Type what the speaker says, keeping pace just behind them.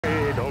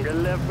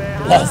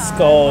Let's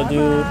go,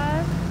 dude.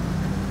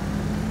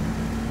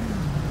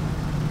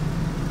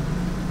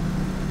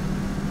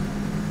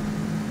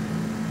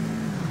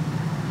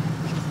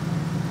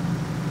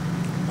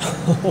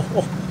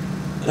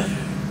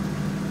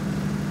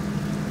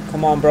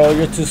 Come on, bro,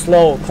 you're too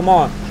slow. Come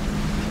on.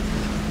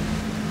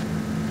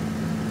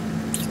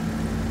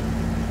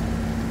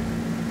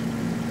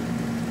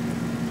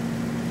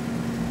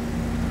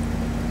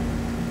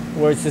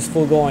 Where's this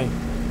fool going?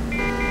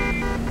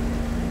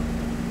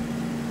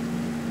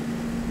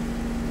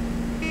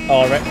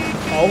 All right.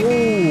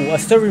 Oh, I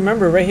still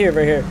remember right here,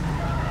 right here.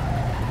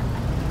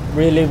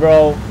 Really,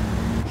 bro?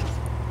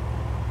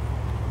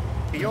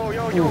 Yo.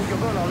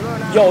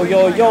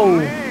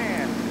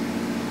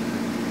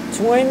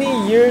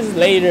 20 years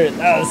later,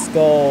 let's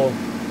go.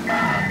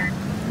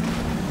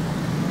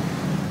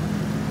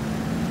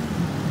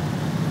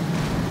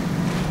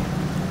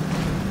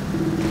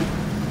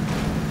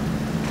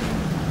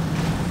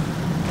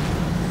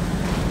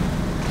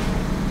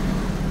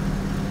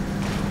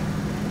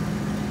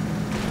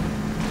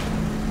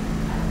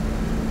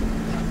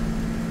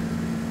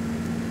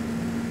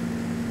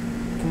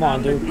 Come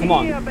on, dude. Come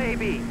on.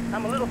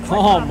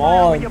 Come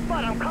on.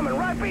 I'm coming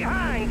right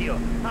behind you.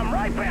 I'm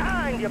right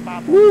behind you,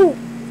 Papa. Woo!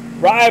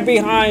 Right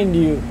behind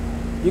you.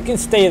 You can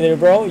stay there,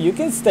 bro. You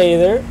can stay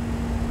there.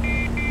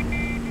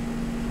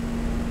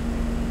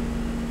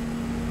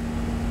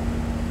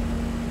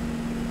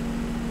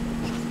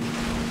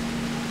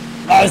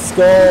 Let's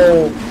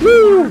go.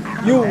 Woo!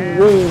 You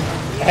win.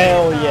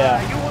 Hell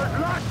yeah. You was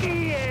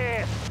lucky.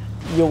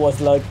 You was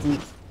lucky.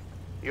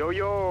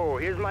 Yo,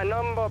 here's my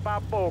number,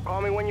 Papo.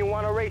 Call me when you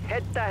want to race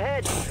head to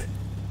head.